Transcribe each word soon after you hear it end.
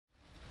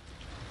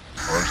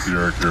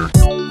character.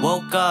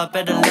 Woke up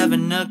at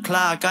 11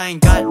 o'clock, I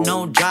ain't got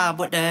no job,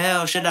 what the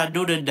hell should I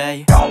do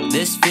today?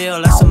 This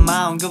feel like some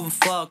I don't give a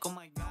fuck, oh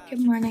my god.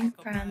 Good morning,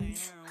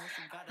 friends.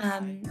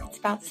 It's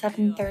about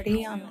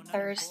 7:30 on a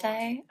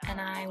Thursday,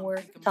 and I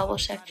work double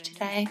shift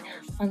today,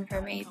 one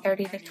from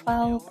 8:30 to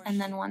 12,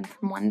 and then one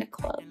from 1 to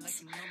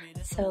close.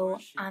 So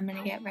I'm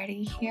gonna get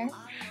ready here,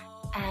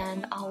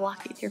 and I'll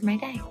walk you through my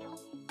day.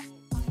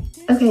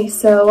 Okay,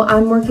 so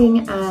I'm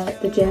working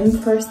at the gym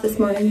first this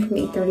morning from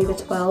 8:30 to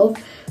 12.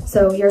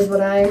 So here's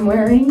what I'm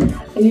wearing.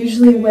 I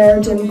usually wear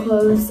gym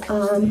clothes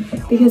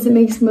because it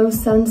makes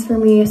most sense for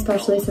me,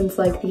 especially since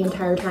like the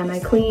entire time I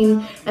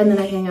clean and then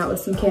I hang out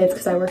with some kids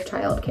because I work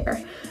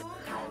childcare.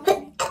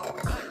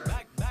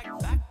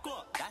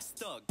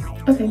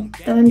 Okay,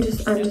 then I'm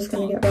just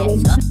gonna get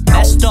ready.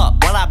 Messed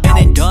up, what I've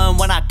been done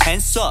when I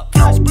tense up.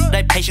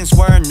 That patience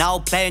were now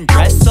playing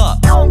dress up.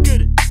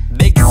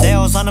 Big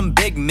sales on them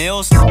big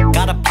meals.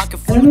 Got a pocket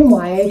full. I don't know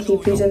why I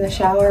keep these in the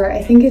shower.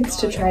 I think it's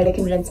to try to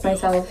convince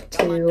myself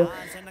to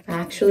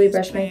actually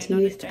brush my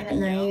teeth at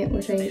night,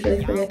 which I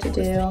usually forget to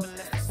do.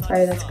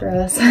 Sorry, that's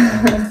gross.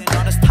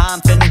 All this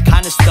time feeling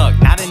kinda stuck,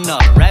 not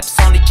enough reps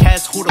on the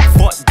chest. Who the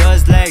fuck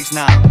does legs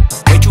now?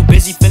 Way too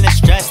busy feeling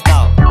stressed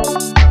out.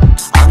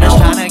 I'm just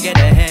trying to get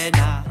ahead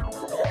now.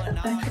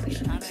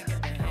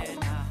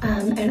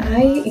 And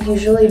I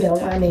usually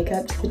don't wear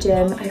makeup to the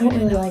gym. I don't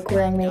really like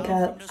wearing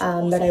makeup,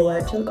 but I wear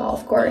it to the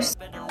golf course.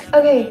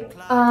 Okay,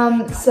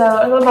 so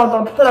I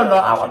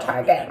will try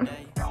again.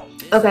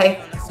 Okay,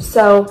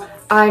 so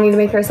I need to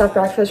make myself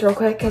breakfast real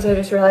quick because I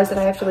just realized that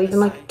I have to leave in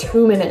like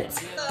 2 minutes.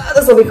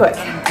 This will be quick.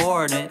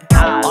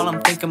 All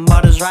I'm thinking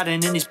about is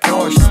riding in these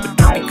Porsches, but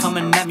don't be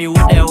coming at me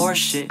with that horse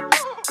shit.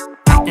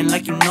 Acting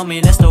like you know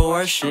me, that's the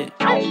worst shit.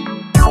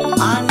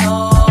 I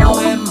know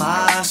in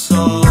my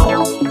soul.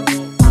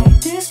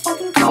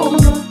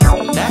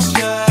 That's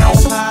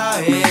just how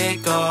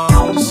it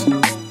goes.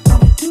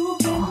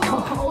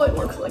 Oh, it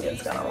looks like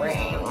it's gonna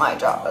rain. My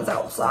job is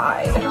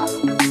outside.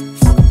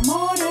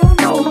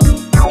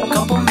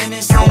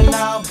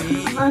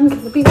 I'm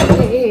gonna be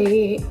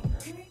late.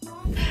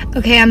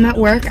 Okay, I'm at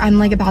work. I'm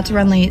like about to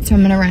run late, so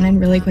I'm gonna run in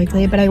really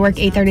quickly, but I work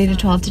 8:30 to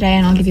 12 today,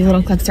 and I'll give you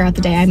little clips throughout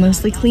the day. I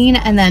mostly clean,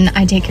 and then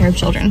I take care of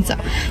children, so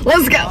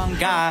let's go.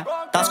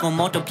 Thoughts gon'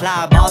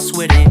 multiply, boss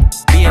with it.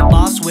 Be a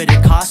boss with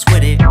it, cost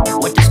with it.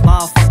 What this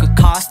motherfucker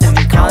costing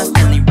me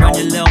constantly. Run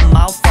your little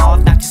mouth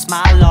off, knock your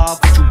smile off.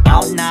 What you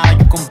bout now?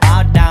 You gon'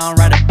 bow down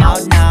right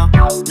about now.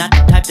 Not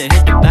the type to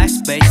hit the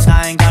backspace.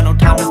 I ain't got no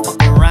time to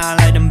fuck around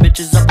like them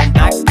bitches up on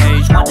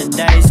Backpage. Want the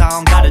days, I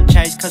don't gotta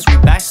chase, cause we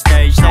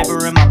backstage.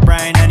 Savor in my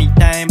brain,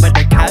 anything but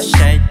the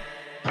cachet.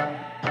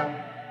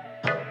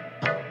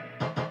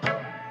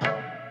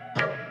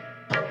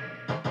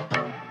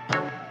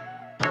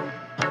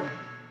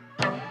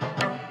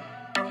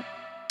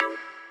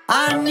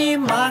 I need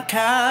my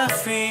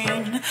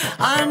caffeine,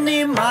 I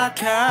need my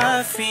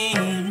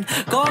caffeine.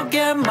 Go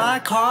get my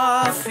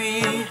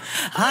coffee,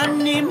 I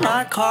need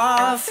my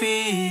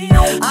coffee.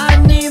 I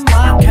need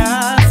my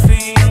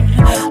caffeine,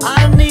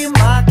 I need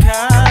my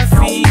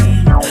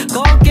caffeine.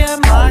 Go get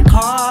my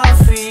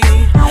coffee,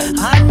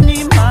 I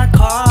need my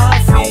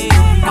coffee.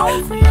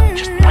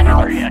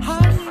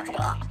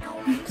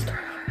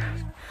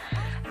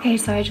 Okay,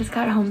 so I just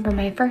got home from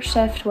my first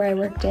shift where I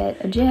worked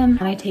at a gym.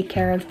 I take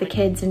care of the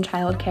kids in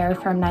childcare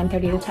from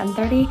 9:30 to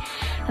 10:30,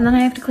 and then I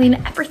have to clean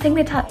everything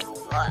they touch.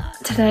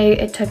 Today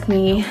it took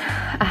me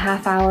a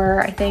half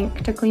hour, I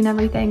think, to clean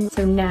everything.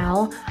 So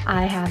now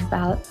I have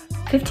about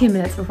 15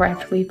 minutes before I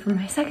have to leave for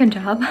my second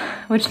job,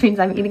 which means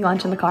I'm eating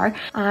lunch in the car.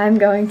 I'm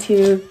going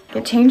to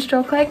get changed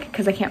real quick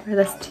because I can't wear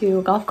this to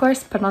a golf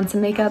course, put on some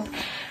makeup,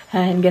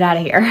 and get out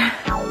of here.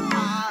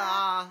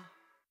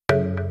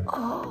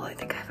 Oh, I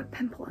think I have a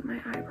pimple in my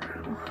eyebrow.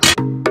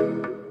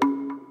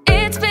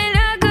 It's been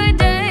a good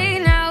day,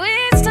 now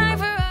it's time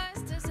for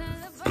us to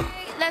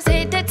celebrate. Let's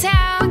hit the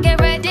town, get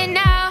ready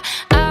now.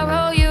 I'll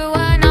roll you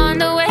one on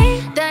the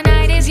way. The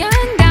night is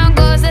young, down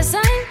goes the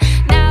sun.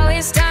 Now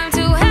it's time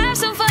to have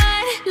some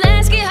fun.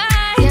 Let's get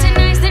high,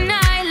 tonight's the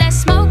night. Let's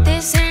smoke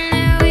this and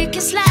then we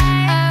can slide.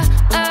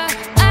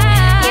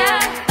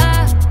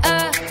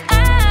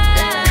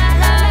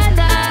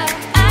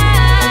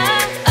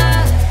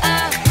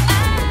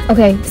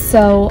 Okay,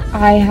 so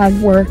I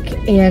have work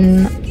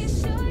in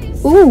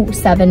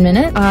 7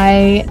 minutes.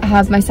 I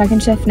have my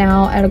second shift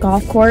now at a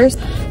golf course.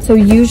 So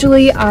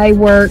usually I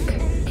work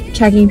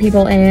checking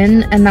people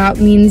in, and that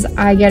means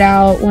I get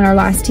out when our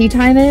last tea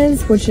time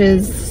is, which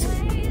is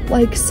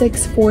like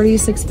 6:40,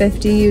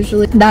 6:50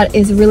 usually. That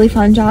is a really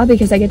fun job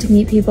because I get to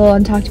meet people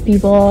and talk to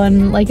people,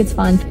 and like it's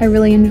fun. I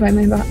really enjoy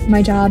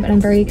my job, and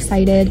I'm very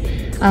excited.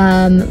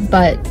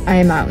 But I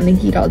am out in the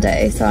heat all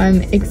day, so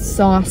I'm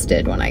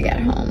exhausted when I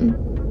get home.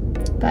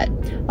 But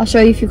I'll show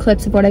you a few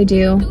clips of what I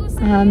do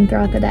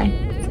throughout the day.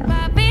 So.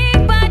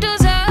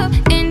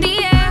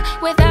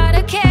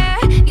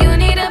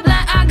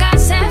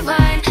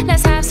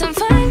 Let's have some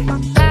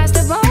fun. Pass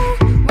the ball,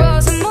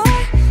 roll some more.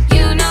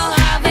 You know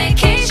how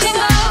vacation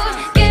goes.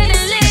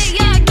 Getting lit,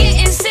 yeah,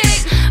 getting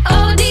sick.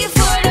 OD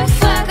for the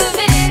fuck of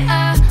it.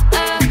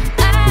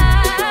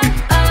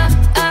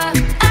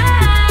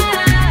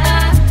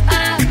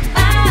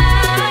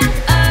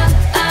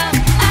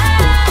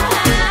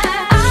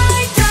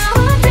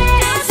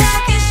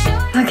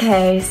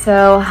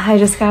 so I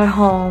just got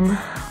home.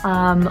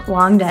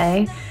 Long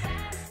day,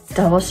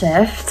 double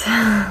shift.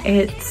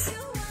 It's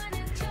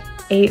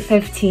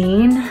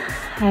 8:15.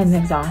 I'm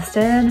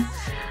exhausted.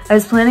 I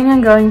was planning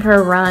on going for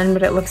a run,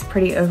 but it looks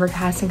pretty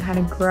overcast and kind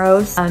of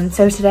gross.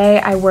 So today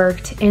I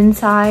worked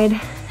inside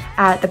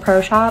at the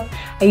pro shop.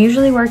 I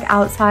usually work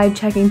outside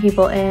checking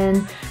people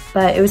in,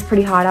 but it was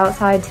pretty hot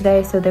outside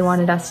today, so they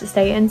wanted us to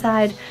stay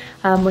inside,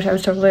 which I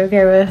was totally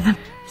okay with.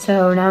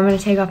 So now I'm gonna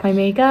take off my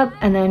makeup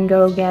and then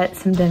go get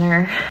some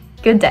dinner.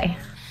 Good day.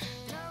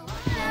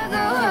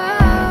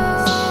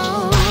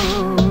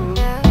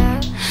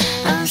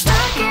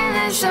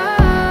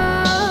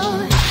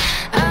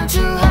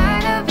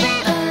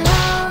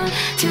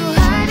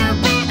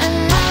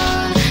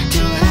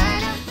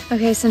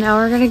 Okay, so now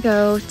we're gonna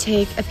go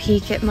take a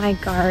peek at my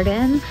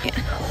garden.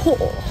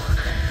 Oh,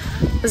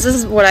 this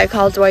is what I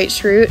call Dwight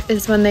Schrute,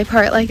 is when they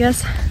part like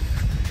this.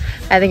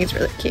 I think it's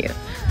really cute.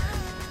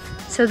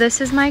 So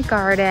this is my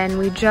garden.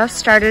 We just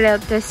started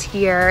out this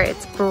year.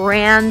 It's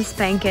brand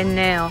spanking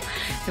new.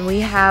 And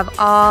we have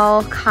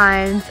all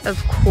kinds of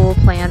cool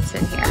plants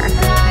in here.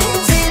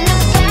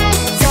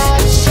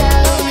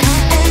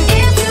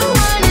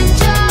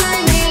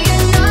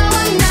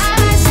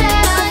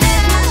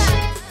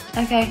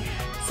 Okay,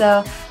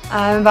 so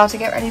I'm about to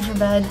get ready for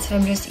bed, so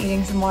I'm just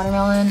eating some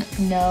watermelon.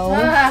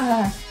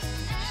 No.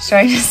 She's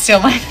trying to steal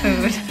my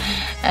food.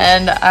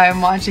 And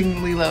I'm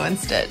watching Lilo and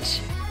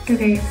Stitch.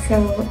 Okay,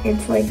 so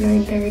it's like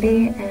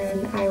 9:30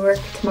 and I work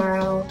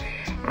tomorrow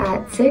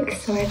at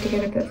 6, so I have to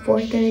get up at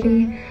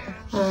 4:30.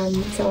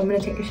 So I'm gonna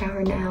take a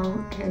shower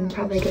now and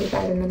probably go to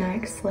bed in the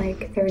next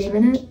like 30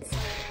 minutes,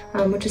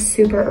 which is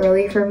super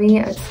early for me.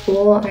 At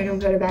school, I don't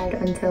go to bed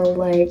until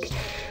like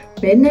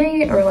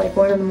midnight or like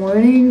 1 in the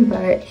morning,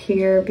 but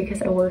here,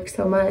 because I work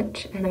so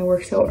much and I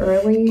work so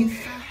early,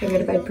 I go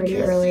to bed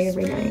pretty early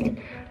every night,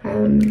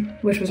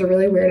 which was a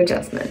really weird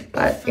adjustment,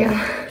 but yeah.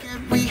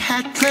 We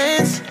had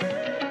plans.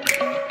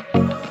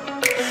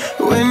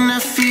 When I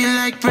feel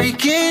like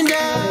breaking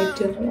down. I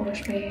don't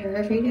wash my hair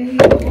every day.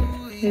 I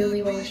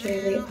only wash it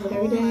every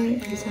other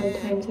day and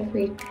sometimes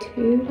every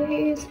 2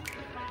 days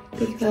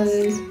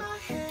because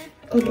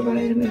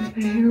otherwise it makes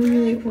my hair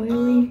really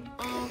oily.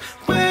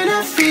 When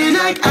I feel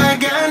like I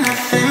got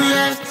nothing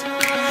left,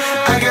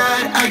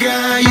 I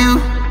got you.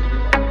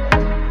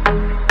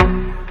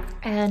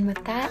 And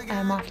with that,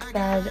 I'm off to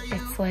bed.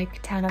 It's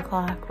like 10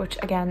 o'clock, which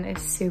again is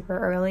super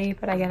early,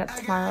 but I get up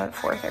tomorrow at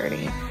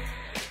 4:30.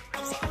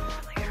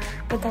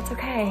 But that's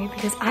okay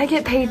because I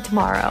get paid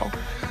tomorrow.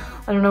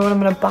 I don't know what I'm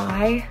gonna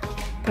buy,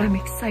 but I'm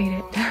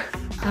excited.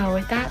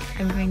 With that,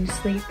 I'm going to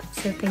sleep.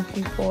 So thank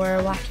you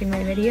for watching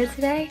my video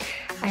today.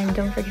 And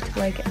don't forget to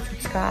like and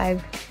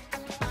subscribe.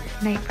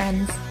 Good night,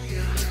 friends.